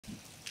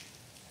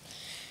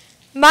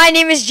My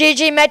name is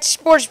JJ Metz,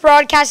 Sports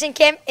Broadcasting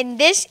Camp, and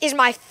this is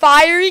my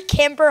fiery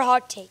camper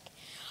hot take.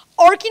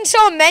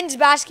 Arkansas men's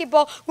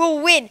basketball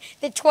will win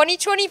the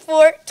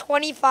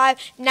 2024-25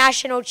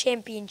 national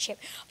championship.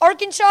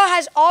 Arkansas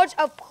has odds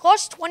of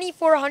plus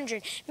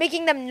 2,400,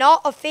 making them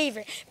not a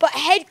favorite. But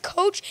head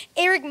coach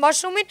Eric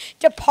Musselman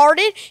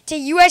departed to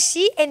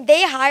USC, and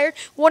they hired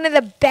one of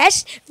the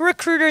best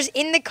recruiters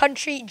in the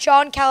country,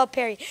 John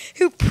Calipari,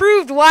 who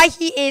proved why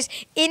he is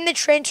in the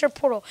transfer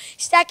portal,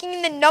 stacking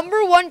in the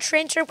 #1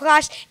 transfer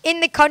class in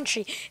the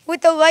country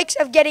with the likes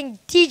of getting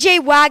DJ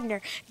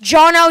Wagner,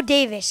 John L.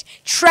 Davis,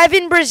 Trevin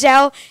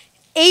Brazell,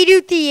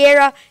 Edu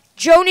Thierra,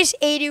 Jonas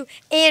Edu,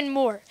 and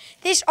more.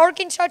 This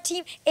Arkansas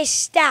team is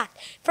stacked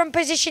from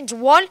positions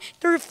 1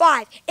 through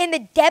 5, and the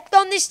depth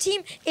on this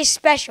team is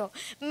special.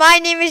 My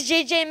name is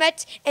JJ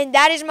Metz, and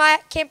that is my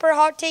camper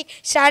hot take,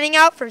 signing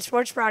out from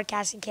Sports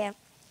Broadcasting Camp.